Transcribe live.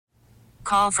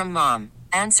call from mom.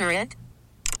 Answer it.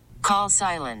 Call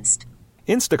silenced.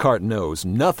 Instacart knows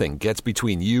nothing gets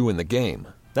between you and the game.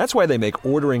 That's why they make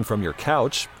ordering from your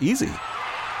couch easy.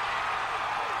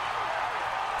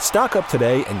 Stock up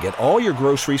today and get all your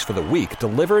groceries for the week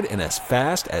delivered in as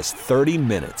fast as 30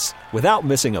 minutes without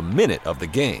missing a minute of the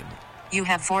game. You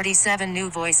have 47 new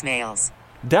voicemails.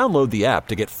 Download the app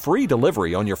to get free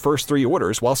delivery on your first 3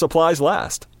 orders while supplies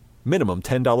last. Minimum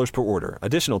 $10 per order.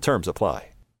 Additional terms apply.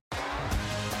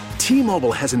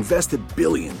 T-Mobile has invested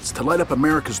billions to light up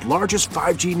America's largest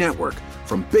 5G network,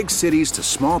 from big cities to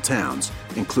small towns,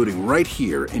 including right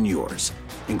here in yours.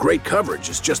 And great coverage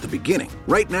is just the beginning.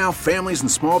 Right now, families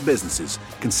and small businesses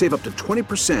can save up to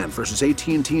 20% versus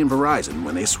AT&T and Verizon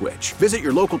when they switch. Visit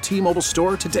your local T-Mobile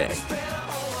store today.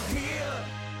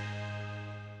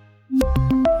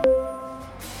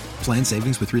 Plan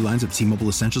savings with 3 lines of T-Mobile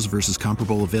Essentials versus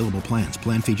comparable available plans.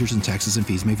 Plan features and taxes and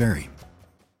fees may vary.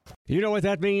 You know what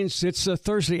that means? It's a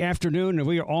Thursday afternoon, and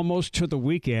we are almost to the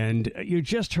weekend. You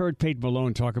just heard Pete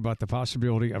Malone talk about the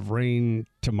possibility of rain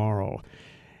tomorrow,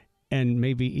 and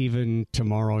maybe even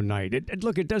tomorrow night.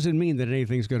 Look, it doesn't mean that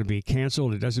anything's going to be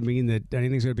canceled. It doesn't mean that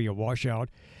anything's going to be a washout.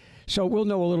 So we'll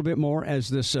know a little bit more as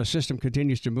this system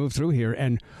continues to move through here.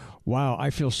 And wow, I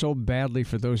feel so badly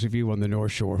for those of you on the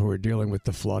North Shore who are dealing with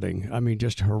the flooding. I mean,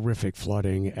 just horrific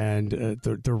flooding and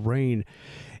the rain.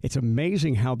 It's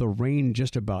amazing how the rain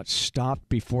just about stopped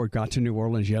before it got to New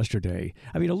Orleans yesterday.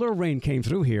 I mean, a little rain came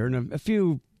through here and a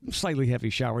few slightly heavy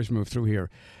showers moved through here.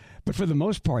 But for the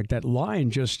most part, that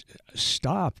line just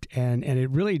stopped, and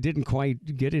it really didn't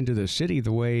quite get into the city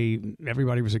the way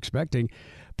everybody was expecting.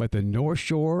 But the North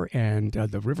Shore and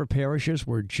the river parishes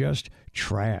were just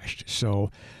trashed. So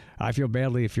I feel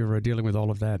badly if you're dealing with all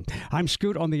of that. I'm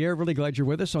Scoot on the air. Really glad you're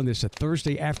with us on this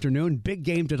Thursday afternoon. Big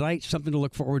game tonight, something to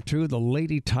look forward to. The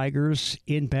Lady Tigers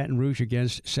in Baton Rouge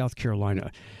against South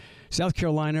Carolina. South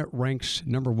Carolina ranks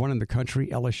number 1 in the country.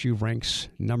 LSU ranks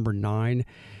number 9.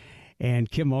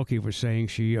 And Kim Mulkey was saying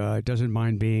she doesn't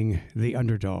mind being the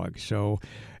underdog. So,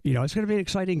 you know, it's going to be an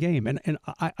exciting game. And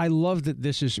I love that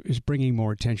this is bringing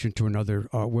more attention to another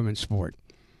women's sport.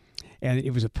 And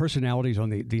it was the personalities on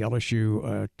the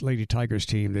LSU Lady Tigers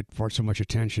team that brought so much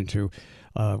attention to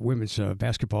women's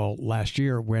basketball last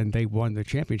year when they won the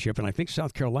championship. And I think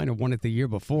South Carolina won it the year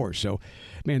before. So,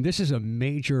 man, this is a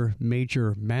major,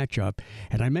 major matchup.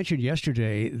 And I mentioned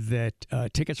yesterday that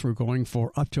tickets were going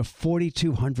for up to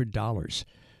 $4,200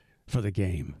 for the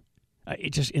game.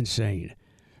 It's just insane.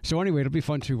 So anyway, it'll be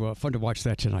fun to watch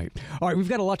that tonight. All right, we've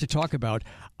got a lot to talk about.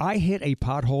 I hit a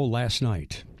pothole last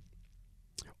night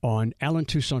on Allen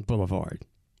Toussaint Boulevard.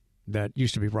 That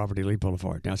used to be Robert E. Lee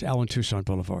Boulevard. Now it's Allen Toussaint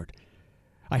Boulevard.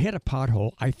 I hit a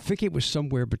pothole. I think it was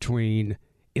somewhere between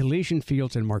Elysian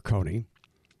Fields and Marconi.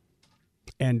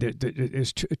 And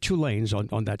there's 2 lanes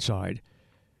on that side.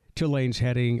 2 lanes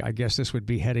heading, I guess this would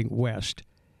be heading west.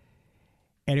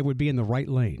 And it would be in the right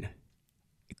lane.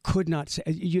 Could not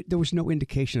say, there was no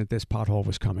indication that this pothole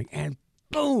was coming. And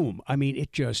boom! I mean,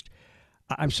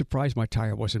 I'm surprised my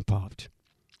tire wasn't popped.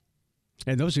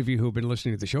 And those of you who have been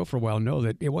listening to the show for a while know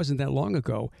that it wasn't that long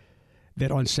ago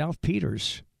that on South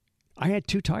Peters, I had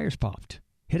 2 tires popped,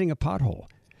 hitting a pothole.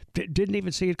 Didn't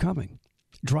even see it coming.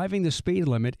 Driving the speed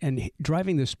limit,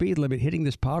 hitting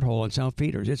this pothole on South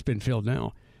Peters. It's been filled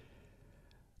now.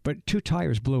 But 2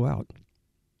 tires blew out.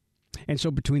 And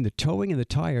so between the towing and the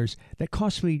tires, that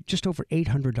cost me just over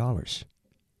 $800.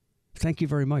 Thank you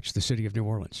very much, the city of New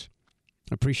Orleans.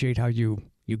 I appreciate how you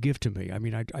give to me. I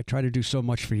mean, I try to do so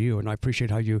much for you, and I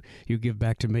appreciate how you give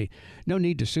back to me. No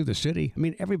need to sue the city. I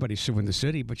mean, everybody's suing the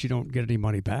city, but you don't get any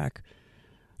money back.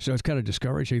 So it's kind of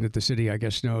discouraging that the city, I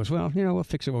guess, knows, well, you know, we'll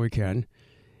fix it when we can.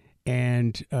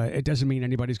 And it doesn't mean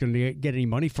anybody's going to get any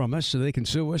money from us, so they can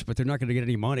sue us, but they're not going to get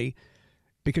any money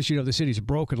because, you know, the city's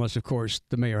broke unless, of course,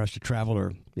 the mayor has to travel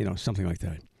or, you know, something like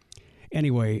that.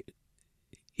 Anyway,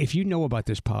 if you know about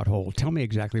this pothole, tell me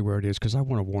exactly where it is because I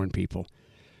want to warn people.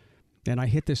 And I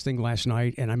hit this thing last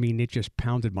night, and I mean, it just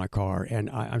pounded my car. And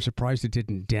I'm surprised it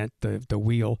didn't dent the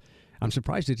wheel. I'm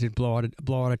surprised it didn't blow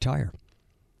out a tire.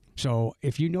 So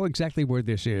if you know exactly where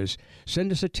this is,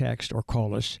 send us a text or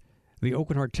call us. The Oak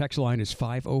and Heart text line is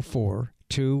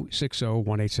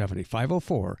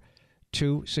 504-260-1870.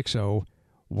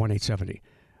 504-260-1870.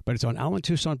 But it's on Allen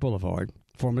Toussaint Boulevard,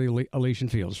 formerly Elysian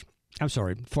Fields. I'm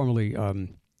sorry, formerly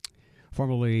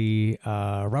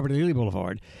Robert E. Lee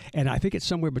Boulevard, and I think it's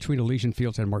somewhere between Elysian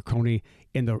Fields and Marconi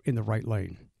in the right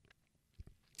lane.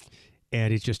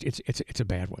 And it's a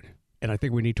bad one. And I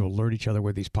think we need to alert each other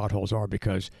where these potholes are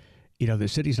because, you know, the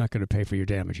city's not going to pay for your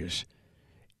damages.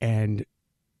 And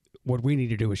what we need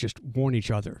to do is just warn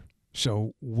each other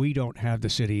so we don't have the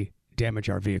city damage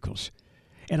our vehicles.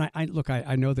 And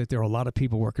I know that there are a lot of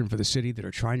people working for the city that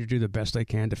are trying to do the best they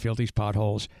can to fill these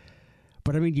potholes.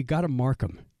 But, I mean, you got to mark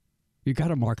them. You got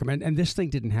to mark them. And this thing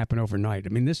didn't happen overnight. I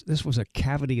mean, this was a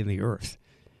cavity in the earth.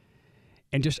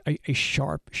 And just a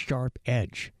sharp, sharp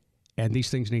edge. And these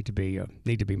things need to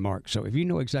be marked. So if you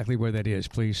know exactly where that is,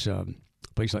 please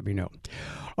let me know.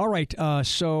 All right.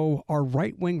 So are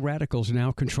right-wing radicals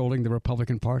now controlling the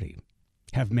Republican Party?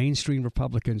 Have mainstream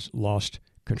Republicans lost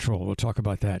control? We'll talk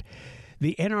about that.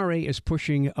 The NRA is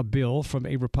pushing a bill from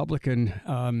a Republican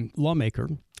lawmaker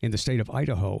in the state of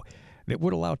Idaho that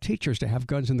would allow teachers to have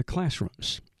guns in the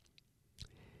classrooms.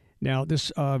 Now,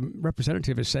 this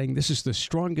representative is saying this is the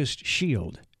strongest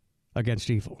shield against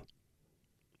evil.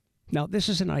 Now, this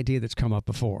is an idea that's come up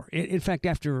before. In fact,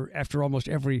 after almost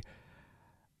every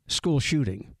school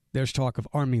shooting, there's talk of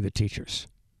arming the teachers.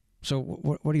 So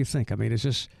what do you think? I mean, is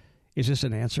this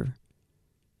an answer?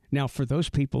 Now, for those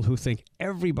people who think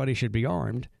everybody should be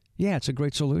armed, yeah, it's a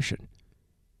great solution.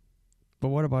 But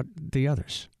what about the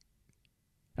others?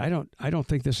 I don't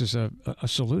think this is a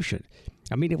solution.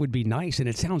 I mean, it would be nice, and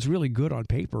it sounds really good on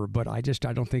paper, but I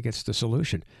don't think it's the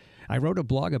solution. I wrote a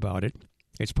blog about it.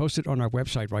 It's posted on our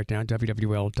website right now,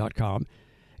 WWL.com.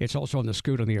 It's also on the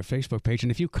Scoot on the Air Facebook page.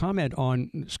 And if you comment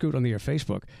on Scoot on the Air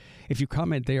Facebook, if you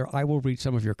comment there, I will read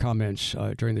some of your comments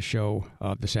during the show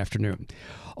this afternoon.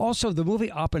 Also, the movie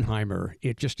Oppenheimer,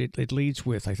 it leads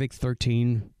with, I think,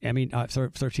 13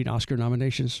 Oscar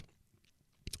nominations.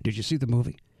 Did you see the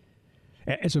movie?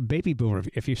 As a baby boomer,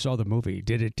 if you saw the movie,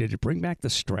 did it bring back the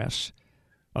stress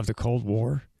of the Cold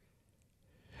War?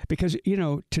 Because, you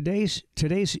know, today's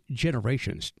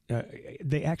generations,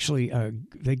 they actually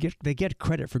they get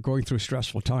credit for going through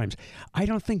stressful times. I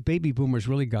don't think baby boomers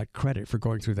really got credit for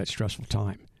going through that stressful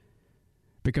time,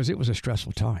 because it was a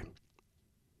stressful time.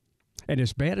 And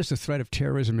as bad as the threat of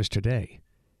terrorism is today,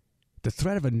 the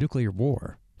threat of a nuclear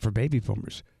war for baby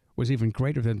boomers was even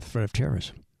greater than the threat of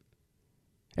terrorism.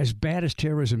 As bad as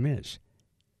terrorism is,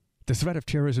 the threat of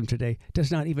terrorism today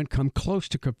does not even come close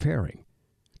to comparing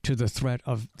to the threat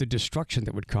of the destruction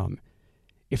that would come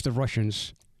if the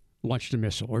Russians launched a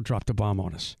missile or dropped a bomb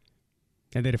on us.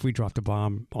 And then if we dropped a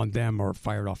bomb on them or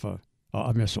fired off a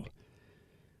missile.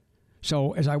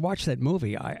 So as I watched that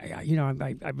movie,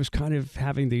 I was kind of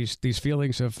having these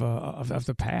feelings of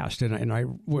the past, and I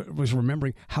was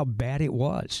remembering how bad it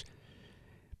was.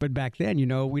 But back then, you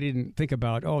know, we didn't think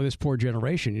about, this poor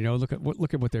generation, you know, look at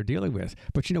what they're dealing with.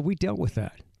 But, you know, we dealt with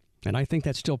that. And I think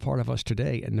that's still part of us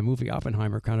today. And the movie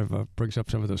Oppenheimer kind of brings up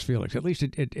some of those feelings. At least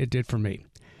it did for me.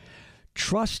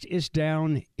 Trust is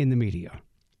down in the media.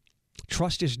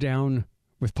 Trust is down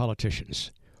with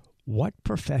politicians. What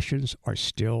professions are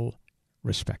still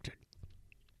respected?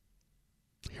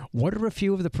 What are a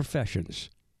few of the professions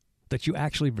that you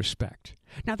actually respect?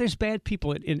 Now, there's bad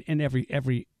people in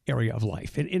every area of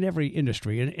life, in every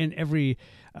industry, in every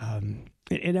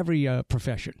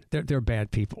profession. They're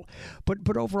bad people.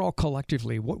 But overall,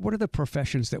 collectively, what are the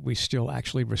professions that we still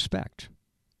actually respect?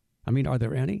 I mean, are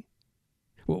there any?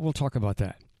 We'll talk about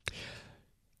that.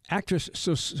 Actress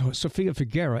Sofia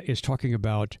Vergara is talking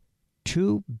about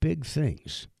two big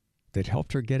things that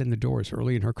helped her get in the doors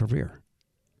early in her career.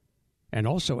 And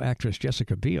also actress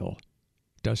Jessica Biel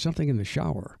does something in the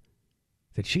shower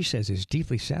that she says is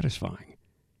deeply satisfying.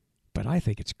 But I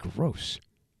think it's gross.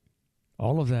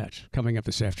 All of that coming up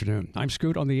this afternoon. I'm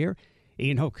Scoot on the air.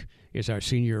 Ian Hoke is our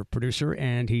senior producer,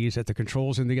 and he's at the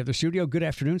controls in the other studio. Good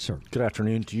afternoon, sir. Good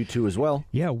afternoon to you, too, as well.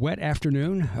 Yeah, wet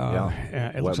afternoon.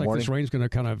 It looks like this rain's going to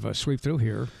kind of sweep through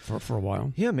here for a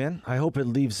while. Yeah, man. I hope it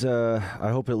leaves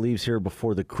here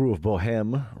before the Crew of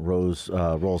Bohème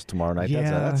rolls tomorrow night.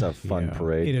 Yeah, that's a fun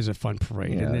parade. It is a fun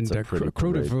parade. Yeah, and then the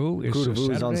Crew de Vue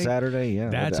is on Saturday.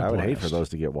 Yeah, I would hate for those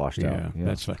to get washed out. Yeah,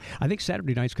 that's fun. I think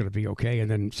Saturday night's going to be okay, and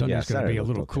then Sunday's going to be a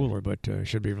little cooler, but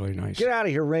should be really nice. Get out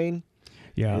of here, rain.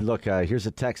 Yeah. Hey, look, here's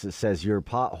a text that says your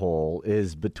pothole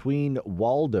is between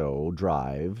Waldo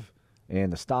Drive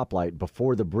and the stoplight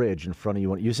before the bridge in front of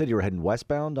you. You said you were heading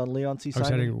westbound on Leon C. I was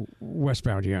heading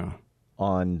westbound, yeah.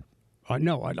 On...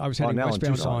 no, I was heading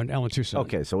westbound on Allen Tucson.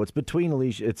 Okay, so it's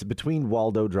between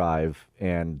Waldo Drive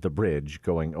and the bridge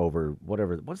going over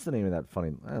whatever. What's the name of that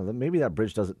funny... maybe that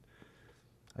bridge doesn't...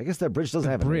 I guess that bridge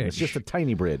doesn't have a name. It's just a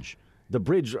tiny bridge. The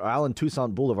bridge, Allen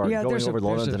Tucson Boulevard, going over the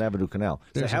Lawrence Avenue Canal.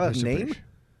 Does it have a name?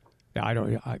 Yeah, I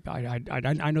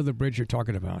don't. I know the bridge you're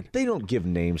talking about. They don't give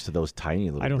names to those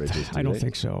tiny little bridges. I don't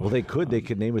think so. Well, they could. They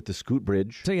could name it the Scoot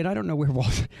Bridge. See, and I don't know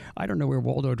where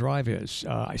Waldo Drive is.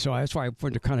 So that's why I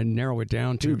wanted to kind of narrow it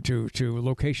down to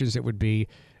locations that would be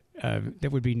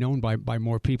that would be known by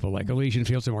more people, like Elysian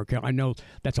Fields and Markel. I know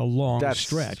that's a long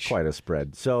stretch. That's quite a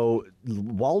spread. So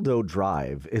Waldo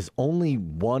Drive is only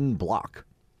one block.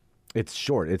 It's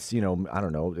short. It's, I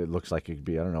don't know. It looks like it could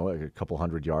be, a couple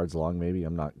hundred yards long maybe.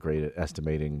 I'm not great at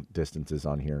estimating distances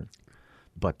on here.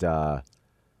 But,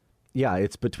 yeah,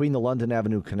 it's between the London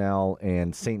Avenue Canal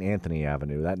and St. Anthony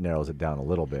Avenue. That narrows it down a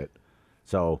little bit.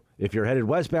 So if you're headed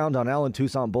westbound on Allen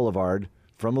Toussaint Boulevard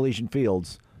from Elysian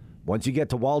Fields, once you get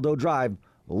to Waldo Drive,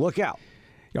 look out.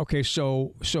 Okay,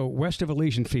 so west of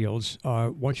Elysian Fields,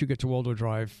 once you get to Waldo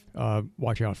Drive,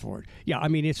 watch out for it. Yeah, I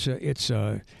mean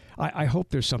I hope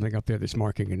there's something up there that's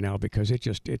marking it now, because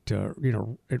it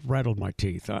rattled my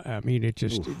teeth. I mean,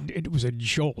 it was a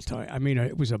jolt.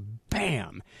 It was a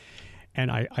bam. And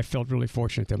I felt really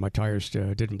fortunate that my tires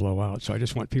didn't blow out. So I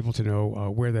just want people to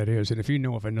know where that is. And if you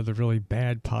know of another really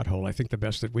bad pothole, I think the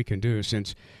best that we can do,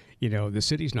 since, the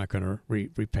city's not going to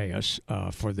repay us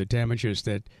for the damages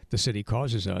that the city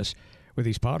causes us with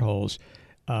these potholes,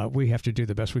 we have to do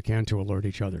the best we can to alert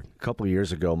each other. A couple of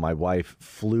years ago, my wife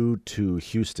flew to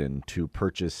Houston to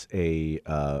purchase a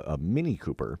Mini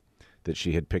Cooper that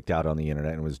she had picked out on the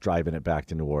internet and was driving it back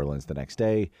to New Orleans the next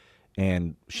day.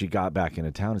 And she got back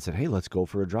into town and said, "Hey, let's go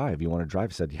for a drive. You want to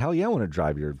drive?" I said, "Hell yeah, I want to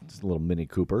drive your little Mini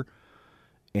Cooper."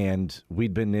 And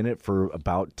we'd been in it for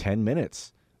about 10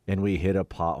 minutes, and we hit a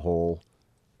pothole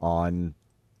on,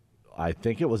 I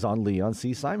think it was on Leon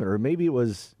C. Simon, or maybe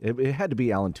it had to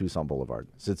be Allen Toussaint Boulevard.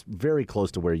 So it's very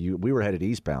close to where we were headed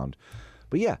eastbound.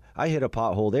 But yeah, I hit a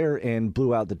pothole there and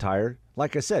blew out the tire.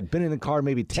 Like I said, been in the car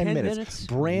maybe 10 minutes.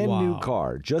 Brand new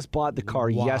car. Just bought the car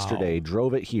yesterday,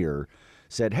 drove it here.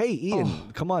 Said, "Hey,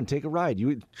 Ian, come on, take a ride.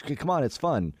 Come on, it's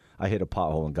fun." I hit a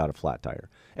pothole and got a flat tire.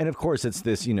 And, of course, it's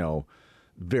this,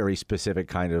 very specific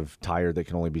kind of tire that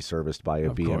can only be serviced by a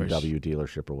BMW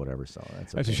dealership or whatever. So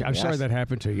I'm sorry that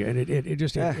happened to you, and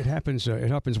it happens.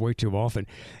 It happens way too often.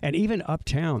 And even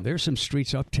uptown, there's some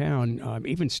streets uptown.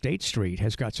 Even State Street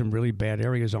has got some really bad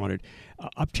areas on it.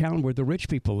 Uptown, where the rich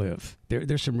people live,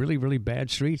 there's some really, really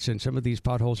bad streets, and some of these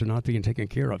potholes are not being taken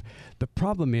care of. The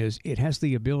problem is it has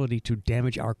the ability to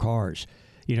damage our cars.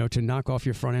 To knock off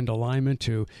your front end alignment,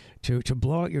 to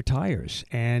blow out your tires.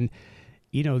 And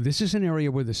this is an area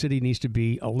where the city needs to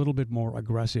be a little bit more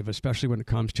aggressive, especially when it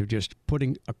comes to just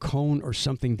putting a cone or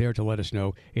something there to let us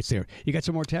know it's there. You got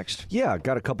some more text? Yeah,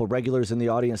 got a couple regulars in the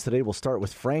audience today. We'll start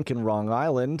with Frank in Long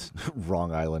Island.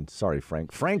 Sorry,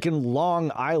 Frank. Frank in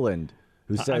Long Island,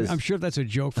 who says... I'm sure that's a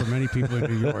joke for many people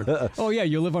in New York. Oh, yeah,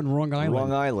 you live on Long Island.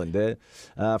 Long Island.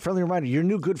 Friendly reminder, your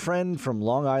new good friend from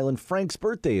Long Island, Frank's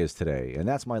birthday is today, and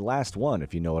that's my last one,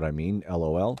 if you know what I mean,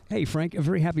 LOL. Hey, Frank, a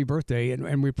very happy birthday,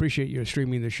 and we appreciate you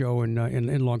streaming the show in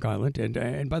Long Island.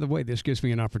 And by the way, this gives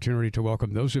me an opportunity to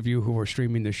welcome those of you who are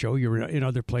streaming the show. You're in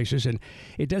other places, and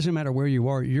it doesn't matter where you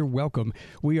are, you're welcome.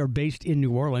 We are based in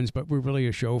New Orleans, but we're really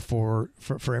a show for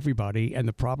everybody, and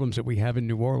the problems that we have in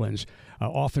New Orleans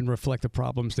often reflect the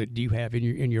problems that you have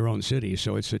in your own city,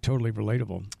 so it's totally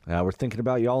relatable. We're thinking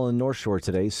about y'all in North Shore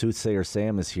today. Soothsayer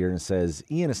Sam is here and says,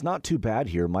 "Ian, it's not too bad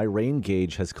here. My rain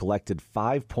gauge has collected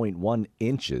 5.1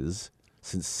 inches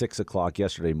since 6 o'clock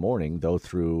yesterday morning, though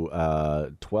through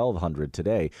 1200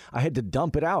 today. I had to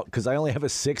dump it out because I only have a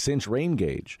 6-inch rain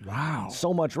gauge." Wow.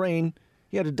 So much rain,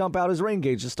 he had to dump out his rain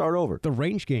gauge to start over. The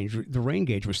rain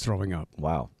gauge was throwing up.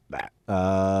 Wow.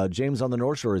 James on the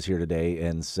North Shore is here today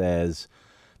and says,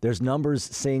 "There's numbers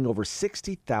saying over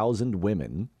 60,000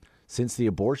 women since the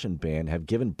abortion ban have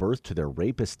given birth to their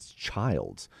rapist's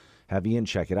child. Have Ian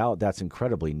check it out. That's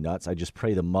incredibly nuts. I just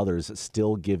pray the mothers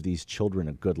still give these children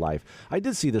a good life." I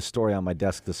did see this story on my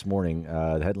desk this morning.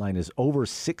 The headline is, "Over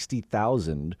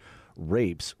 60,000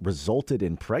 rapes resulted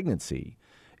in pregnancy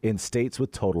in states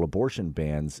with total abortion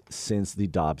bans since the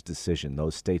Dobbs decision."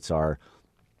 Those states are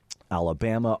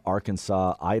Alabama,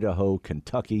 Arkansas, Idaho,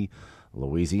 Kentucky,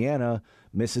 Louisiana,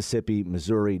 Mississippi,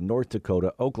 Missouri, North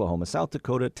Dakota, Oklahoma, South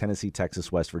Dakota, Tennessee,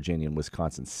 Texas, West Virginia, and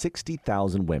Wisconsin.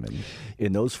 60,000 women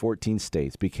in those 14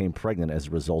 states became pregnant as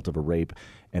a result of a rape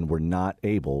and were not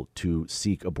able to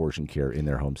seek abortion care in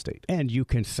their home state. And you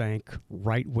can thank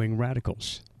right-wing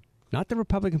radicals. Not the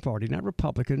Republican Party, not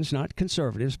Republicans, not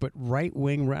conservatives, but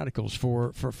right-wing radicals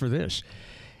for this.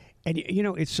 And,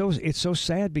 it's so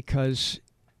sad because,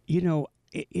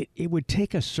 it would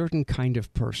take a certain kind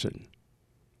of person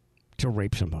to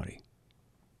rape somebody.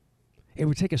 It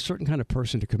would take a certain kind of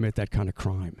person to commit that kind of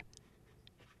crime.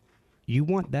 You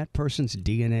want that person's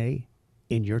DNA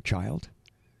in your child?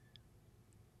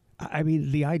 I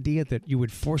mean, the idea that you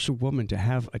would force a woman to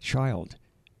have a child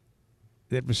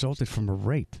that resulted from a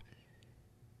rape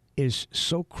is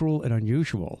so cruel and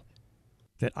unusual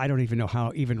that I don't even know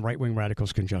how even right-wing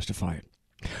radicals can justify it.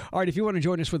 All right, if you want to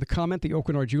join us with a comment, the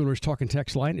Oakenard Jewelers talk and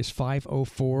text line is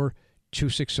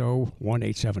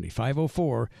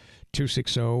 504-260-1870.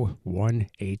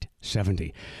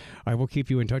 504-260-1870. I will keep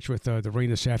you in touch with the rain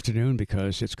this afternoon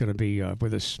because it's going to be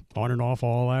with us on and off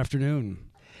all afternoon.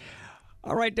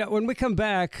 All right, when we come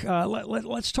back,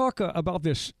 let's talk about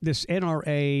this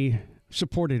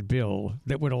NRA-supported bill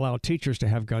that would allow teachers to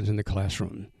have guns in the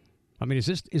classroom. I mean, is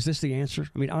this the answer?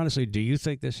 I mean, honestly, do you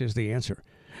think this is the answer?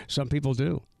 Some people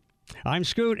do. I'm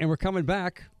Scoot, and we're coming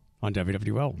back on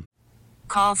WWL.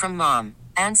 Call from mom.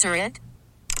 Answer it.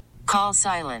 Call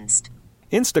silenced.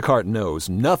 Instacart knows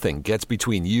nothing gets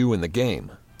between you and the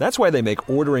game. That's why they make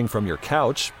ordering from your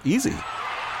couch easy.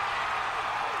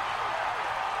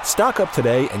 Stock up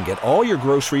today and get all your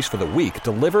groceries for the week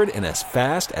delivered in as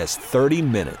fast as 30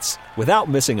 minutes without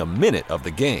missing a minute of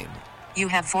the game. You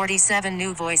have 47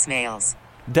 new voicemails.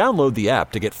 Download the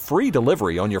app to get free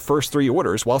delivery on your first 3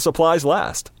 orders while supplies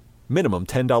last. Minimum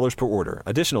 $10 per order.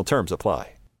 Additional terms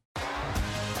apply.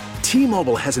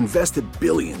 T-Mobile has invested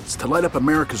billions to light up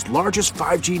America's largest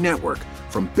 5G network,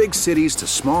 from big cities to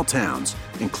small towns,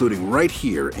 including right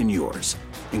here in yours.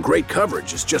 And great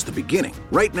coverage is just the beginning.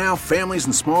 Right now, families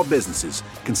and small businesses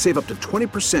can save up to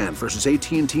 20% versus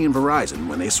AT&T and Verizon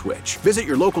when they switch. Visit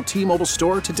your local T-Mobile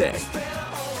store today.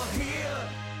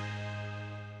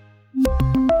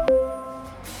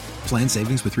 Plan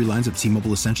savings with 3 lines of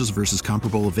T-Mobile Essentials versus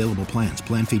comparable available plans.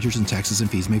 Plan features and taxes and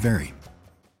fees may vary.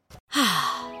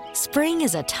 Spring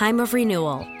is a time of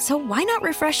renewal, so why not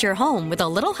refresh your home with a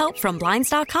little help from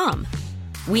Blinds.com?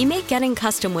 We make getting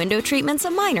custom window treatments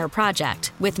a minor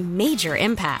project with major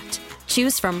impact.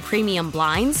 Choose from premium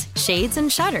blinds, shades,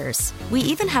 and shutters. We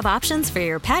even have options for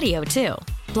your patio, too.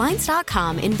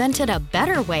 Blinds.com invented a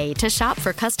better way to shop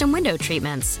for custom window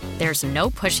treatments. There's no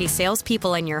pushy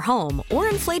salespeople in your home or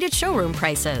inflated showroom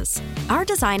prices. Our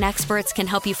design experts can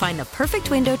help you find the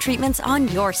perfect window treatments on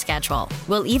your schedule.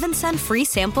 We'll even send free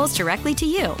samples directly to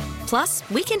you. Plus,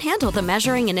 we can handle the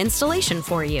measuring and installation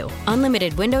for you.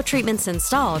 Unlimited window treatments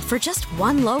installed for just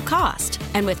one low cost.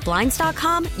 And with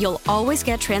Blinds.com, you'll always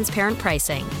get transparent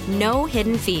pricing. No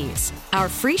hidden fees. Our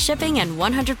free shipping and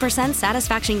 100%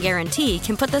 satisfaction guarantee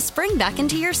can put the spring back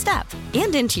into your step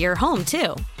and into your home,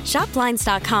 too. Shop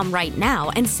Blinds.com right now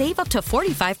and save up to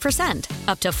 45%.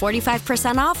 Up to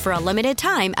 45% off for a limited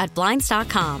time at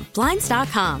Blinds.com.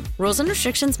 Blinds.com. Rules and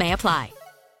restrictions may apply.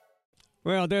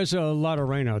 Well, there's a lot of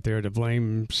rain out there to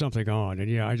blame something on. And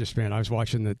yeah, I was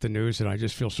watching the news and I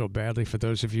just feel so badly for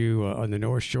those of you on the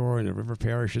North Shore and the river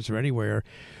parishes or anywhere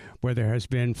where there has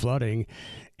been flooding.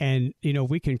 And, you know,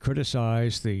 we can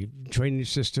criticize the drainage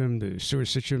system, the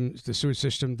sewage system,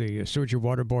 the sewage and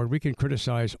water board. We can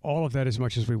criticize all of that as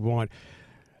much as we want.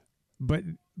 But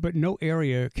no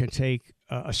area can take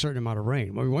a certain amount of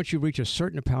rain. I mean, once you reach a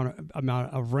certain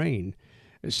amount of rain,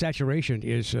 saturation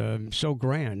is so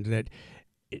grand that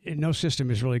no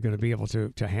system is really going to be able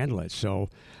to handle it. So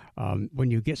when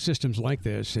you get systems like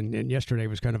this, and yesterday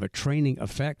was kind of a training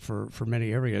effect for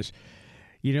many areas,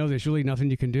 you know, there's really nothing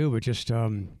you can do but just,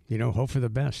 hope for the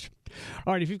best.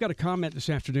 All right, if you've got a comment this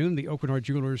afternoon, the Oakenard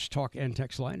Jewelers talk and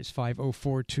text line is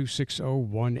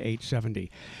 504-260-1870.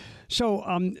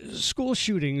 So school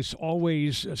shootings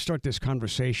always start this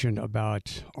conversation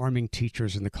about arming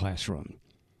teachers in the classroom.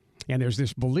 And there's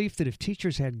this belief that if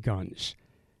teachers had guns,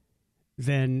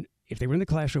 then if they were in the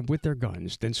classroom with their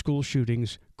guns, then school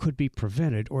shootings could be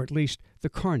prevented, or at least the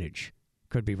carnage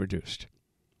could be reduced.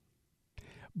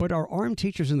 But are armed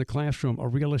teachers in the classroom a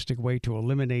realistic way to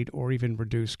eliminate or even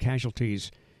reduce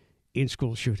casualties in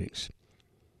school shootings?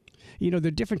 You know, there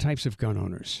are different types of gun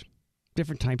owners,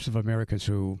 different types of Americans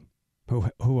who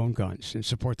own guns and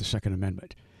support the Second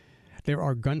Amendment. There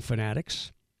are gun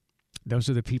fanatics. Those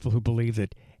are the people who believe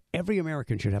that every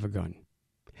American should have a gun,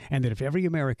 and that if every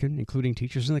American, including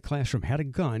teachers in the classroom, had a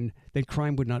gun, then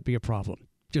crime would not be a problem.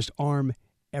 Just arm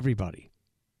everybody.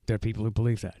 There are people who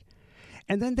believe that.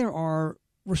 And then there are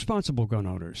responsible gun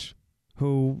owners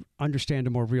who understand a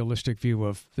more realistic view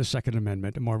of the Second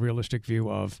Amendment, a more realistic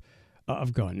view of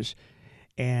guns,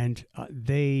 and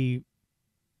they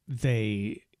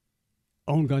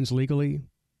own guns legally.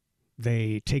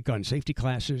 They take gun safety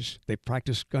classes. They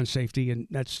practice gun safety, and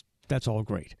that's all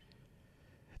great.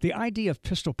 The idea of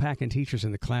pistol packing teachers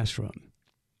in the classroom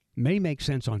may make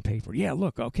sense on paper. Yeah,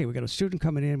 look, okay, we got a student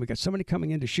coming in. We got somebody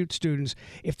coming in to shoot students.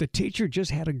 If the teacher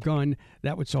just had a gun,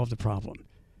 that would solve the problem.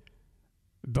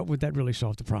 But would that really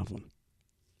solve the problem?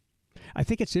 I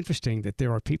think it's interesting that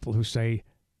there are people who say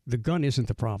the gun isn't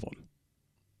the problem.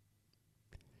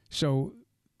 So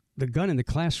the gun in the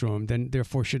classroom then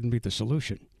therefore shouldn't be the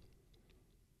solution.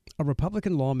 A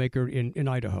Republican lawmaker in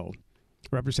Idaho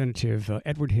Representative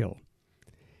Edward Hill,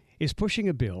 is pushing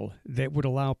a bill that would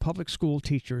allow public school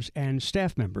teachers and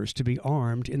staff members to be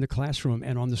armed in the classroom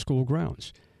and on the school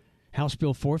grounds. House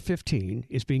Bill 415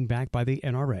 is being backed by the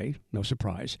NRA, no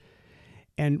surprise.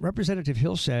 And Representative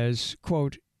Hill says,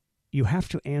 quote, "You have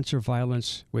to answer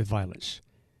violence with violence.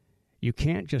 You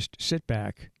can't just sit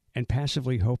back and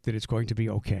passively hope that it's going to be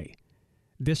okay.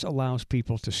 This allows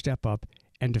people to step up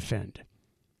and defend."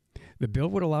 The bill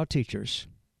would allow teachers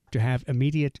to have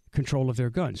immediate control of their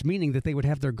guns, meaning that they would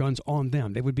have their guns on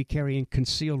them. They would be carrying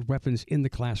concealed weapons in the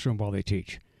classroom while they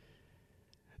teach.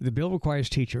 The bill requires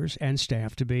teachers and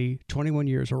staff to be 21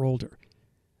 years or older.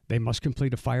 They must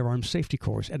complete a firearms safety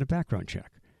course and a background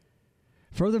check.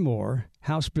 Furthermore,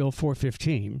 House Bill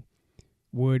 415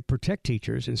 would protect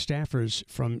teachers and staffers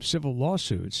from civil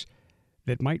lawsuits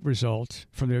that might result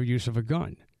from their use of a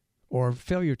gun or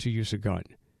failure to use a gun.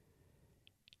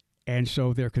 And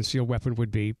so their concealed weapon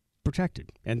would be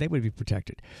protected, and they would be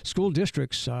protected. School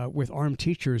districts with armed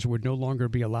teachers would no longer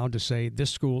be allowed to say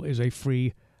this school is a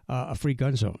free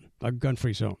gun zone, a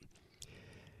gun-free zone.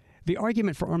 The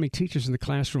argument for arming teachers in the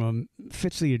classroom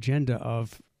fits the agenda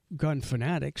of gun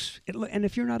fanatics. And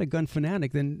if you're not a gun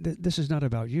fanatic, then this is not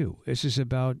about you. This is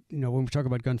about, when we talk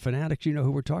about gun fanatics, you know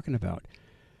who we're talking about.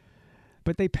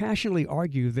 But they passionately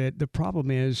argue that the problem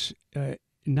is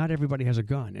not everybody has a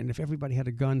gun. And if everybody had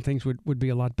a gun, things would be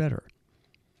a lot better.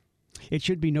 It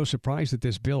should be no surprise that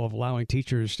this bill of allowing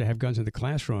teachers to have guns in the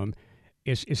classroom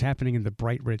is happening in the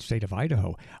bright red state of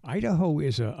Idaho. Idaho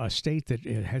is a state that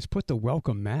has put the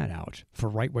welcome mat out for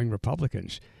right-wing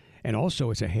Republicans, and also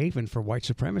it's a haven for white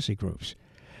supremacy groups.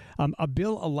 A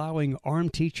bill allowing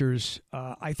armed teachers,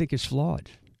 I think, is flawed.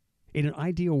 In an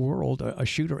ideal world, a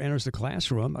shooter enters the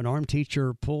classroom, an armed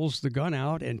teacher pulls the gun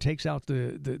out and takes out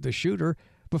the shooter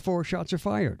before shots are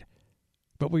fired.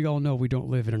 But we all know we don't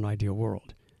live in an ideal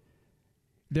world.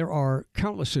 There are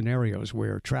countless scenarios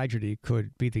where tragedy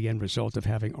could be the end result of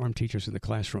having armed teachers in the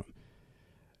classroom.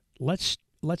 Let's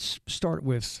start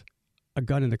with a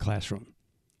gun in the classroom.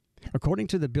 According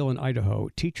to the bill in Idaho,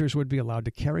 teachers would be allowed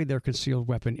to carry their concealed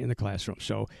weapon in the classroom,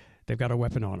 so they've got a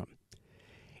weapon on them.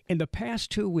 In the past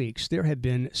 2 weeks, there have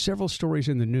been several stories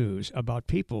in the news about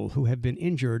people who have been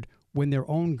injured when their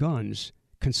own guns,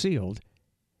 concealed,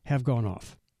 have gone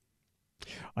off.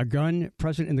 A gun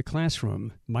present in the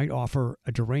classroom might offer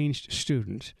a deranged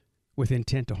student with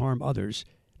intent to harm others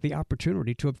the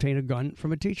opportunity to obtain a gun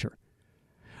from a teacher.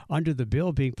 Under the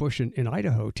bill being pushed in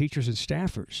Idaho, teachers and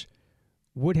staffers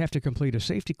would have to complete a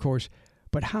safety course,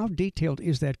 but how detailed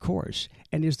is that course?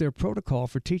 And is there protocol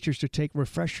for teachers to take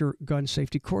refresher gun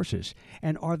safety courses?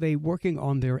 And are they working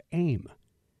on their aim?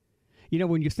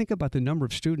 When you think about the number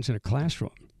of students in a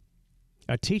classroom,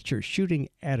 a teacher shooting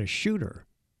at a shooter,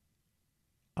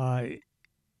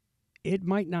 it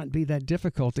might not be that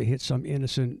difficult to hit some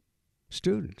innocent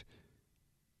student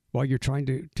while you're trying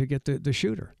to get the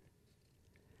shooter.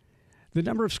 The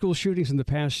number of school shootings in the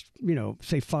past,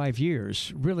 say 5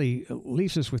 years, really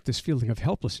leaves us with this feeling of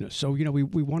helplessness. So,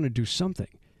 we want to do something.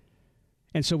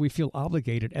 And so we feel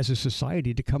obligated as a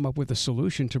society to come up with a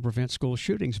solution to prevent school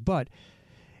shootings. But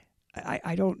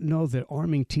I don't know that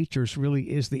arming teachers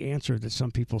really is the answer that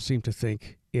some people seem to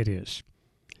think it is.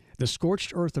 The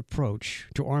scorched earth approach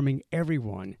to arming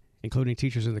everyone, including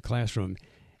teachers in the classroom,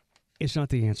 is not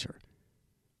the answer.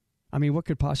 What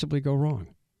could possibly go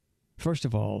wrong? First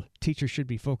of all, teachers should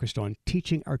be focused on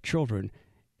teaching our children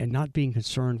and not being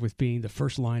concerned with being the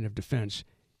first line of defense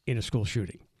in a school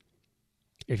shooting.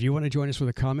 If you want to join us with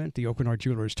a comment, the Oakenard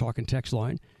Jewelers talk and text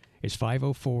line is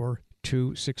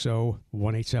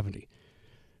 504-260-1870.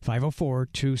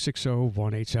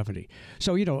 504-260-1870.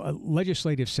 So,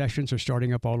 legislative sessions are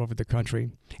starting up all over the country.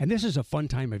 And this is a fun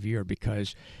time of year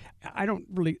because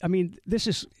this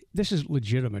is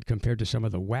legitimate compared to some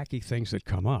of the wacky things that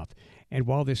come up. And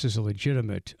while this is a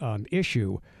legitimate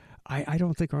issue, I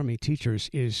don't think arming teachers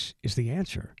is the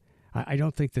answer. I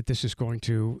don't think that this is going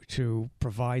to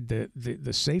provide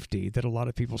the safety that a lot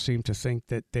of people seem to think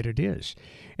that it is.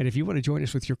 And if you want to join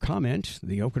us with your comment,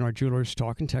 the Oakenard Jewelers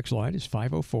talk and text line is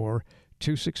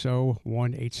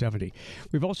 504-260-1870.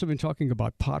 We've also been talking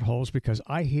about potholes because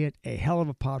I hit a hell of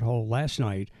a pothole last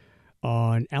night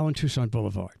on Allen Toussaint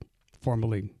Boulevard,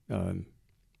 formerly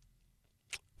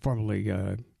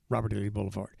Robert E. Lee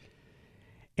Boulevard.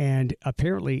 And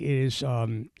apparently it's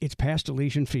past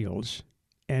Elysian Fields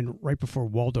and right before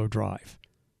Waldo Drive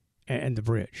and the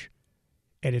bridge.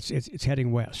 And it's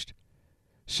heading west.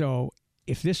 So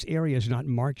if this area is not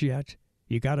marked yet,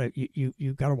 you gotta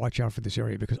watch out for this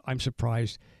area because I'm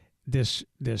surprised this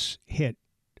hit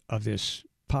of this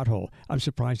pothole, I'm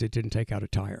surprised it didn't take out a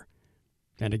tire.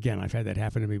 And again, I've had that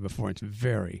happen to me before. It's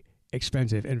very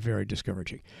expensive and very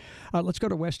discouraging. Let's go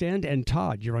to West End. And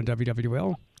Todd, you're on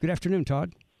WWL. Good afternoon,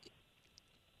 Todd.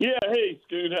 Yeah, hey,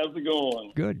 Scoot, how's it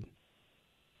going? Good.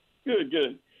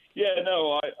 Good. Yeah,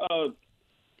 no, I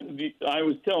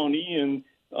was telling Ian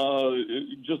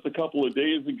just a couple of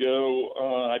days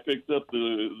ago, I picked up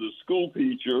the school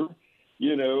teacher,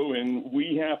 and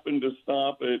we happened to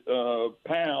stop at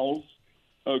Powell's,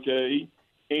 okay,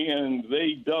 and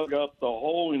they dug up the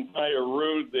whole entire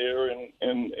road there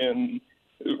and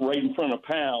right in front of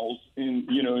Powell's in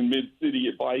Mid-City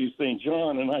at Bayou St.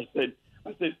 John. And I said,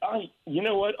 you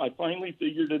know what? I finally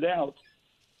figured it out.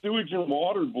 Sewage and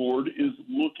Water Board is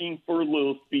looking for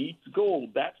Lafitte's gold.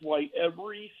 That's why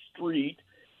every street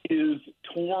is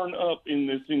torn up in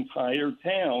this entire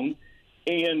town,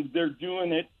 and they're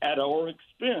doing it at our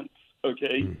expense,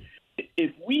 okay?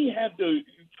 If we had to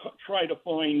try to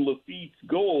find Lafitte's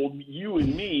gold, you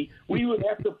and me, we would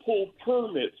have to pull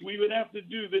permits. We would have to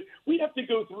do that. We'd have to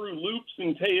go through loops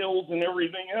and tails and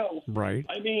everything else. Right.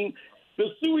 I mean, the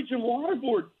Sewage and Water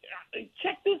Board,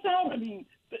 check this out. I mean,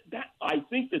 I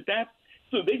think that's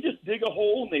so they just dig a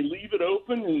hole and they leave it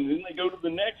open and then they go to the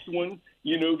next one,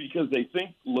 because they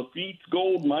think Lafitte's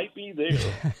gold might be there.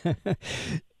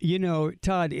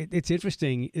 Todd, it's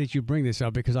interesting that you bring this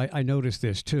up because I noticed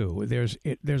this too.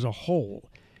 There's a hole.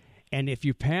 And if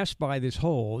you pass by this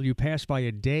hole, you pass by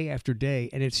it day after day,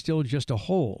 and it's still just a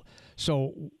hole.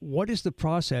 So what is the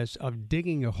process of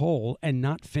digging a hole and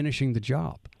not finishing the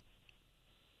job?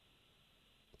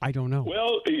 I don't know.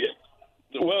 Well,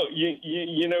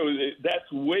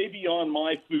 that's way beyond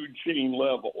my food chain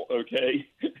level, okay?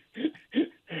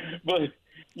 But,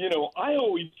 I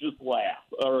always just laugh,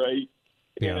 all right?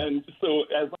 Yeah. And so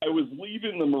as I was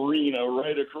leaving the marina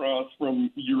right across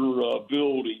from your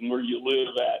building where you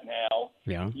live at now,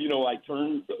 I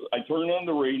turned on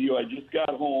the radio. I just got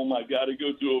home. I got to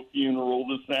go to a funeral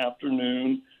this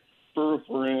afternoon for a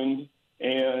friend,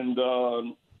 and I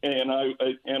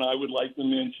would like to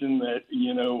mention that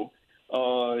he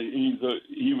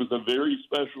was a very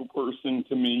special person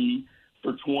to me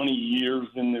for 20 years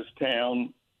in this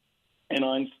town, and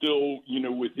I'm still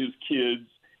with his kids.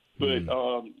 But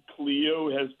Cleo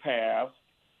has passed,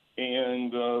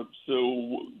 and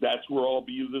so that's where I'll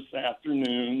be this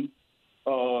afternoon.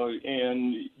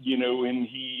 And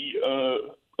he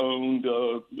owned,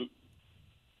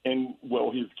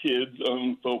 his kids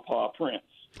owned Faux Pas Prints.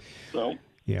 So.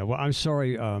 Yeah, well, I'm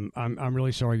sorry. I'm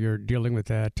really sorry you're dealing with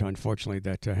that. Unfortunately,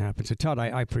 that happens. So, Todd,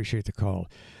 I appreciate the call.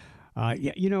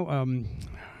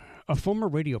 A former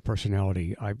radio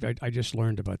personality, I just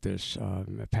learned about this,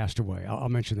 passed away. I'll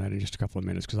mention that in just a couple of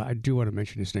minutes because I do want to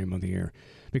mention his name on the air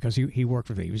because he worked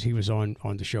with me. He was on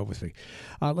the show with me.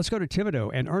 Let's go to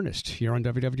Thibodeau and Ernest. You're on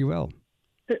WWL.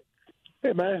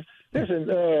 Hey man, listen,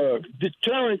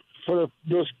 deterrent for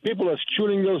those people that's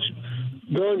shooting those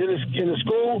guns in the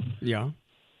school. Yeah.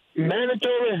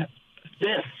 Mandatory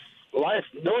death.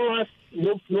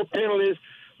 No penalties.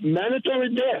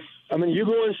 Mandatory death. I mean, you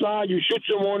go inside, you shoot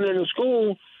someone in the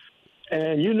school,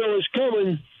 and you know it's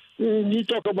coming. You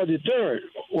talk about deterrent.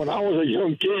 When I was a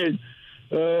young kid,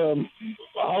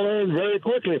 I learned very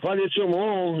quickly. If I did something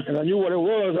wrong and I knew what it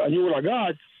was, I knew what I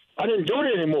got, I didn't do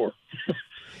it anymore.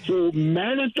 So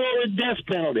mandatory death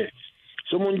penalty.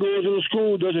 Someone goes to the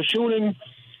school, does a shooting,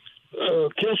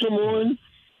 kill someone,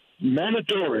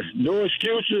 mandatory. No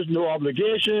excuses, no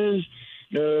obligations,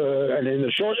 and in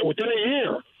the short, within a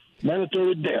year,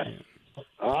 mandatory death.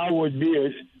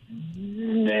 It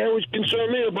would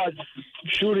concern me about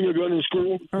shooting a gun in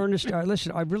school. Ernest,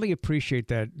 listen, I really appreciate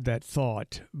that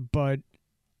thought, but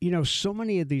so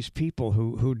many of these people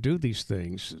who do these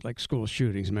things, like school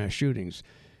shootings, mass shootings,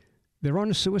 they're on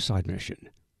a suicide mission.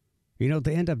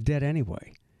 They end up dead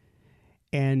anyway.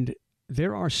 And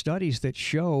there are studies that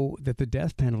show that the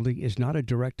death penalty is not a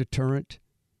direct deterrent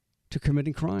to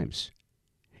committing crimes.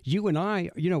 You and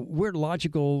I, we're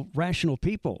logical, rational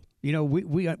people.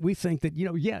 We think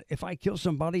that, if I kill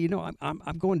somebody,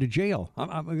 I'm going to jail.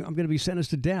 I'm going to be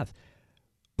sentenced to death.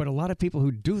 But a lot of people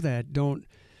who do that don't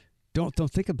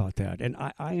think about that. And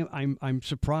I'm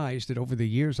surprised that over the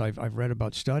years I've read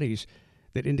about studies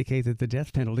that indicate that the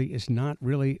death penalty is not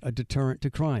really a deterrent to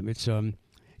crime. It's sad.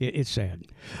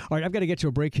 All right, I've got to get to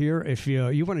a break here. If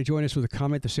you want to join us with a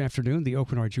comment this afternoon, the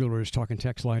Oakenard Jewelers Talk and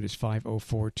Text line is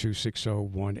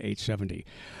 504-260-1870.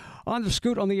 On the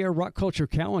Scoot on the Air Rock Culture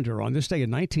Calendar, on this day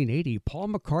in 1980, Paul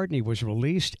McCartney was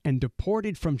released and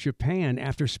deported from Japan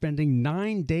after spending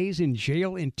 9 days in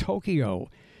jail in Tokyo.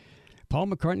 Paul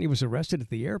McCartney was arrested at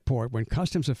the airport when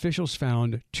customs officials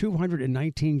found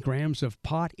 219 grams of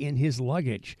pot in his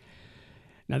luggage.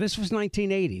 Now, this was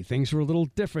 1980. Things were a little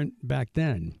different back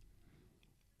then.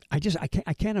 I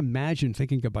can't imagine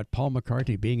thinking about Paul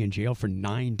McCartney being in jail for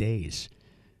 9 days.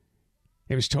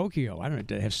 It was Tokyo. I don't know.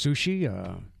 They have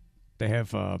sushi. They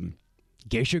have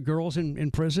geisha girls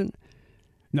in prison.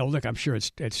 No, look, I'm sure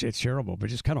it's terrible, but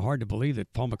it's kind of hard to believe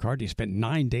that Paul McCartney spent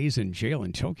 9 days in jail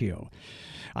in Tokyo.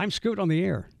 I'm Scoot on the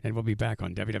air, and we'll be back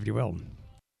on WWL.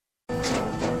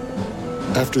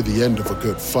 After the end of a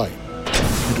good fight,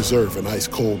 you deserve an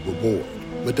ice-cold reward.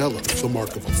 Modelo is the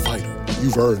mark of a fighter.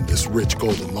 You've earned this rich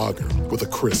golden lager with a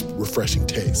crisp, refreshing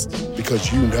taste.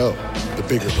 Because you know, the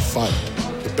bigger the fight,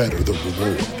 the better the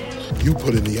reward. You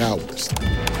put in the hours,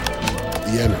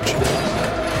 the energy,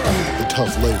 the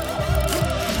tough labor.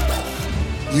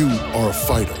 You are a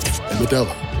fighter, and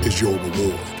Modelo is your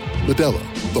reward.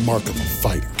 Modelo, the mark of a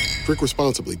fighter. Drink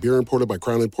responsibly. Beer imported by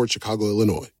Crown Imports, Chicago,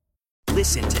 Illinois.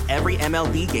 Listen to every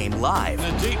MLB game live.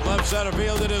 In the deep left center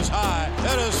field, it is high,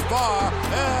 it is far,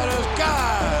 it is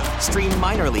gone. Stream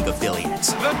minor league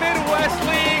affiliates. The Midwest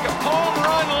League home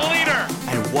run leader.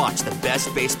 And watch the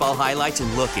best baseball highlights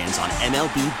and look-ins on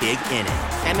MLB Big Inning.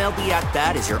 MLB At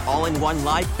Bat is your all-in-one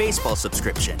live baseball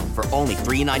subscription for only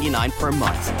 $3.99 per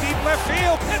month. Deep left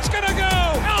field, it's gonna go.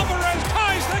 Alvarez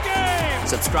ties the game.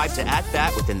 Subscribe to At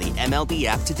Bat within the MLB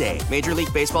app today. Major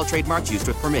League Baseball trademarks used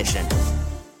with permission.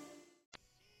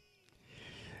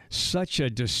 Such a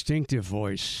distinctive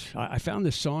voice. I found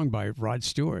this song by Rod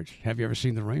Stewart. Have you ever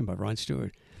seen The Rain by Rod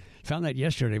Stewart? Found that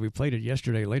yesterday. We played it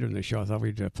yesterday later in the show. I thought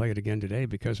we'd play it again today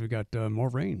because we got more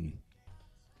rain.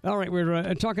 All right,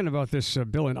 we're talking about this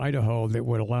bill in Idaho that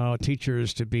would allow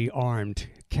teachers to be armed,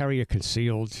 carry a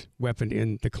concealed weapon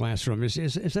in the classroom. Is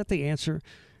that the answer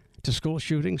to school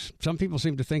shootings? Some people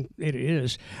seem to think it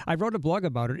is. I wrote a blog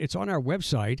about it. It's on our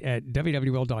website at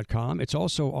WWL.com. It's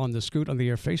also on the Scoot on the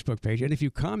Air Facebook page. And if you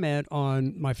comment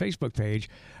on my Facebook page,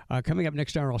 coming up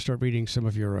next hour, I'll start reading some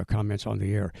of your comments on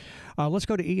the air. Let's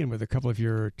go to Ian with a couple of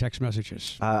your text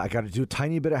messages. I got to do a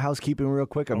tiny bit of housekeeping real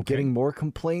quick. I'm getting more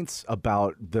complaints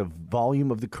about the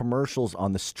volume of the commercials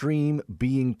on the stream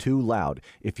being too loud.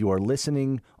 If you are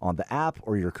listening on the app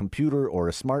or your computer or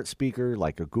a smart speaker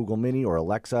like a Google Mini or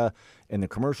Alexa, and the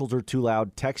commercials are too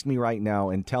loud, text me right now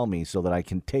and tell me so that I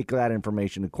can take that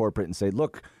information to corporate and say,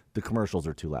 look, the commercials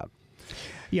are too loud.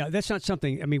 Yeah, that's not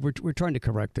something. I mean, we're trying to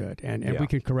correct that, and we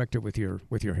can correct it with your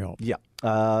help. Yeah.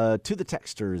 To the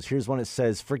texters, here's one that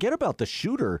says, forget about the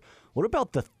shooter. What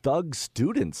about the thug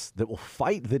students that will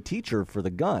fight the teacher for the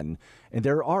gun? And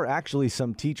there are actually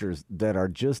some teachers that are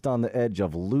just on the edge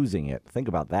of losing it. Think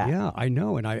about that. Yeah, I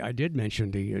know, and I did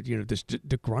mention this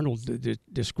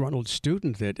disgruntled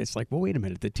student that it's like, well, wait a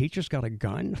minute, the teacher's got a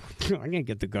gun? I can't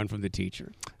get the gun from the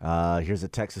teacher. Here's a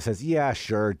text that says, yeah,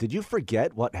 sure. Did you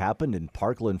forget what happened in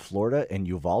Parkland, Florida, and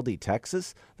Uvalde,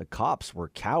 Texas? The cops were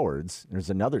cowards. There's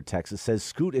another text that says,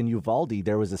 Scoot, in Uvalde,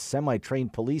 there was a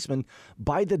semi-trained policeman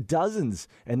by the dozens,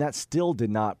 and that still did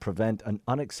not prevent an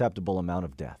unacceptable amount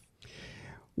of death.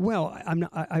 Well,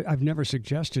 I've never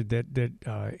suggested that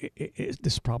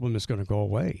this problem is going to go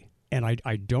away. And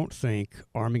I don't think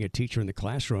arming a teacher in the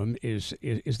classroom is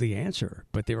the answer.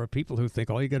 But there are people who think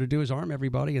all you got to do is arm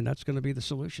everybody, and that's going to be the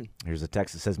solution. Here's a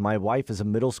text that says, my wife is a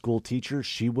middle school teacher.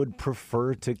 She would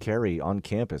prefer to carry on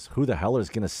campus. Who the hell is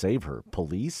going to save her?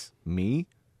 Police? Me?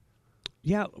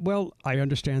 Yeah, well, I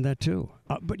understand that too.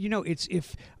 But,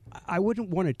 if I wouldn't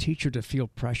want a teacher to feel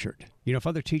pressured. If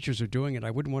other teachers are doing it,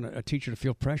 I wouldn't want a teacher to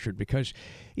feel pressured because,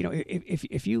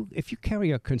 if you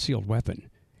carry a concealed weapon,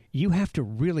 you have to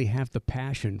really have the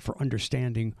passion for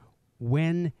understanding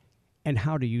when and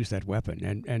how to use that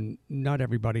weapon. And not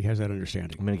everybody has that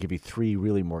understanding. I'm going to give you 3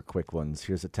 really more quick ones.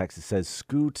 Here's a text that says,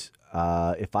 Scoot,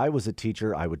 if I was a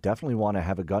teacher, I would definitely want to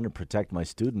have a gun to protect my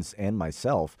students and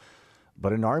myself.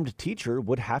 But an armed teacher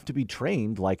would have to be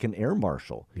trained like an air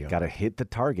marshal. Yeah. Got to hit the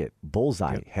target,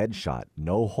 bullseye, headshot,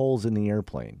 no holes in the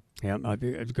airplane. Yeah,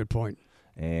 that's a good point.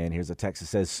 And here's a text that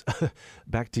says,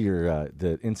 back to your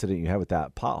the incident you had with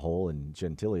that pothole in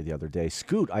Gentilly the other day.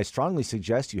 Scoot, I strongly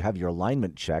suggest you have your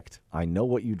alignment checked. I know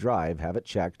what you drive. Have it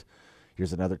checked.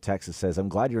 Here's another text that says, I'm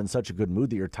glad you're in such a good mood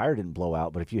that your tire didn't blow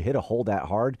out, but if you hit a hole that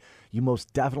hard, you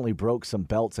most definitely broke some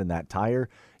belts in that tire.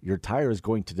 Your tire is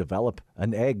going to develop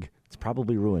an egg. It's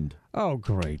probably ruined. Oh,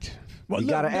 great. Well, you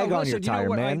got an egg on your tire,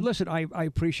 man. I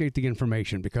appreciate the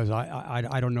information because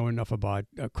I don't know enough about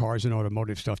cars and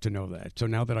automotive stuff to know that. So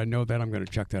now that I know that, I'm going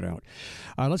to check that out.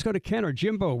 Let's go to Ken or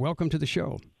Jimbo. Welcome to the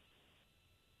show.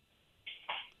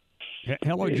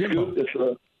 Hello, hey, Jimbo.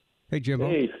 Scoot, hey, Jimbo.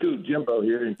 Hey, Scoot, Jimbo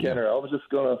here in Kenner. I was just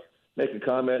going to make a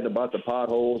comment about the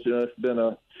potholes. It's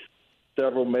been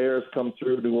several mayors come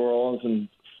through New Orleans and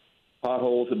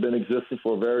potholes have been existing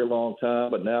for a very long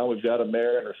time, but now we've got a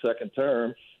mayor in her second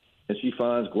term, and she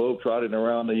finds globetrotting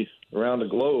around the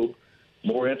globe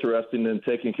more interesting than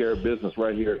taking care of business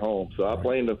right here at home. So I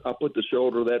put the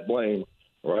shoulder of that blame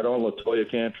right on LaToya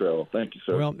Cantrell. Thank you,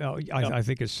 sir. Well, I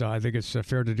think it's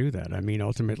fair to do that. I mean,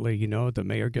 ultimately, the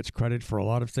mayor gets credit for a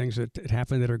lot of things that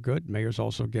happen that are good. Mayors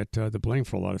also get the blame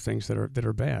for a lot of things that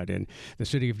are bad. And the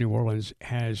city of New Orleans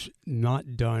has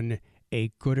not done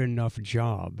a good enough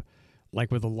job, like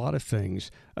with a lot of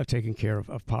things, of taking care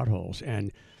of potholes.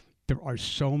 And there are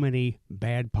so many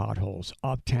bad potholes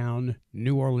uptown,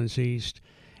 New Orleans East.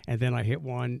 And then I hit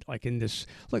one like in this.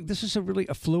 Look, this is a really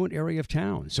affluent area of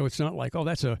town. So it's not like,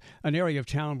 that's an area of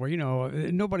town where,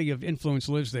 nobody of influence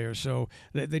lives there. So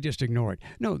they just ignore it.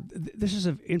 No, this is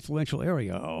an influential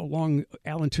area along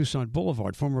Allen Toussaint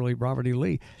Boulevard, formerly Robert E.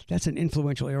 Lee. That's an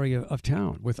influential area of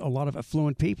town with a lot of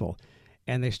affluent people.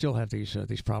 And they still have these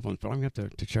problems. But I'm going to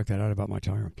have to check that out about my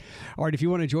tire. All right, if you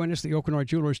want to join us, the Oakenard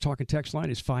Jewelers Talk and Text line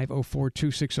is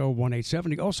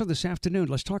 504-260-1870. Also this afternoon,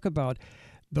 let's talk about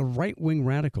the right-wing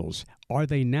radicals. Are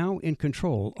they now in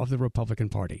control of the Republican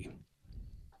Party?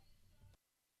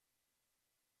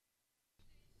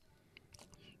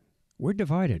 We're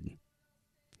divided.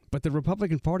 But the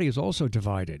Republican Party is also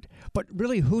divided. But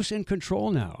really, who's in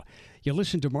control now? You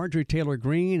listen to Marjorie Taylor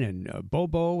Greene and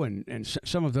Bobo and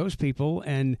some of those people,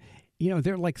 and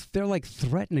they're like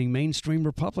threatening mainstream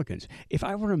Republicans. If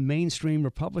I were a mainstream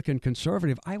Republican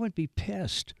conservative, I would be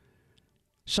pissed.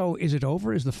 So is it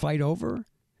over? Is the fight over?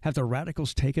 Have the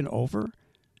radicals taken over?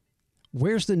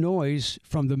 Where's the noise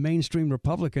from the mainstream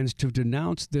Republicans to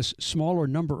denounce this smaller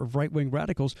number of right-wing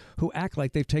radicals who act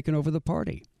like they've taken over the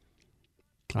party?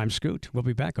 I'm Scoot. We'll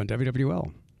be back on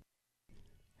WWL.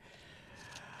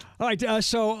 All right,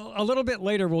 so a little bit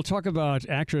later, we'll talk about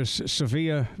actress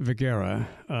Sofia Vergara,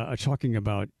 talking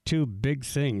about two big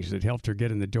things that helped her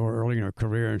get in the door early in her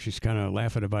career, and she's kind of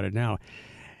laughing about it now.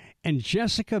 And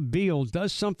Jessica Biel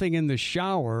does something in the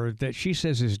shower that she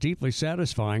says is deeply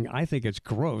satisfying. I think it's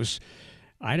gross.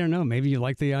 I don't know. Maybe you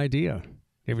like the idea.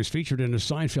 It was featured in a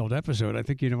Seinfeld episode. I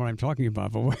think you know what I'm talking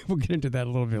about, but we'll get into that a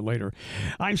little bit later.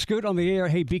 I'm Scoot on the air.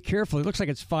 Hey, be careful. It looks like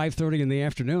it's 5:30 in the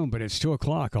afternoon, but it's 2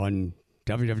 o'clock on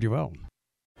WWL.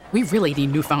 We really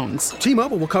need new phones.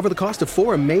 T-Mobile will cover the cost of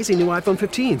 4 amazing new iPhone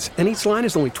 15s, and each line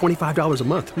is only $25 a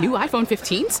month. New iPhone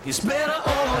 15s? It's better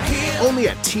over here. Only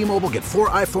at T-Mobile, get 4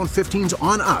 iPhone 15s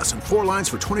on us and 4 lines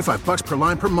for $25 per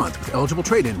line per month with eligible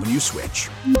trade-in when you switch.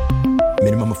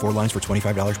 Minimum of 4 lines for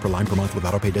 $25 per line per month with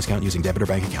autopay discount using debit or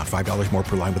bank account. $5 more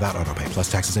per line without autopay,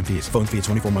 plus taxes and fees. Phone fee at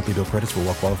 24 monthly bill credits for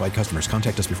well-qualified customers.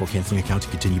 Contact us before canceling account to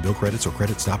continue bill credits or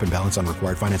credit stop and balance on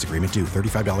required finance agreement due.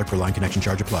 $35 per line connection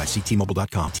charge applies. See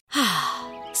T-Mobile.com.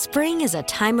 Spring is a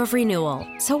time of renewal,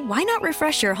 so why not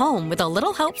refresh your home with a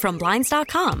little help from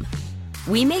Blinds.com?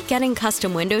 We make getting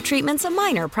custom window treatments a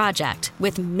minor project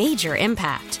with major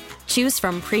impact. Choose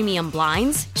from premium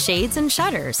blinds, shades, and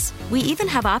shutters. We even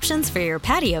have options for your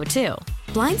patio, too.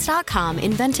 Blinds.com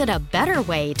invented a better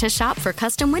way to shop for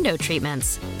custom window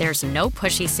treatments. There's no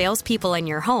pushy salespeople in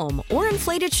your home or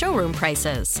inflated showroom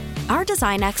prices. Our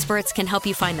design experts can help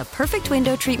you find the perfect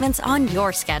window treatments on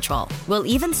your schedule. We'll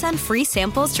even send free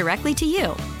samples directly to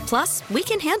you. Plus, we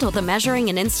can handle the measuring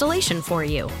and installation for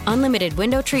you. Unlimited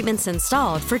window treatments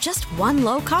installed for just one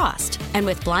low cost. And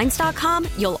with Blinds.com,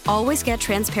 you'll always get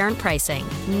transparent pricing.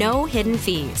 No hidden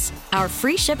fees. Our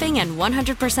free shipping and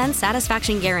 100%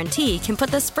 satisfaction guarantee can put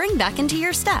the spring back into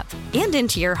your step and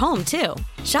into your home, too.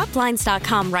 Shop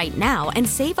Blinds.com right now and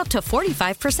save up to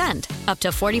 45%. Up to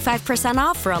 45%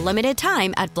 off for a limited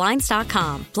time at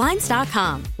Blinds.com.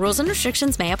 Blinds.com. Rules and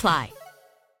restrictions may apply.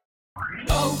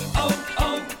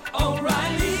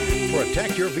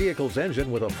 Protect your vehicle's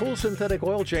engine with a full synthetic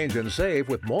oil change and save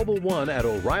with Mobil 1 at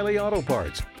O'Reilly Auto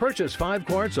Parts. Purchase 5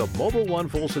 quarts of Mobil 1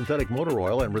 full synthetic motor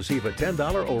oil and receive a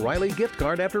 $10 O'Reilly gift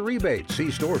card after rebate.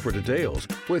 See store for details.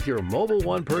 With your Mobil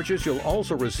 1 purchase, you'll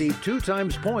also receive 2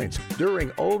 times points during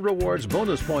O Rewards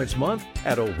Bonus Points Month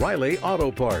at O'Reilly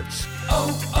Auto Parts.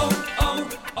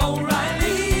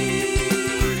 O'Reilly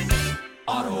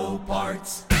Auto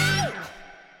Parts.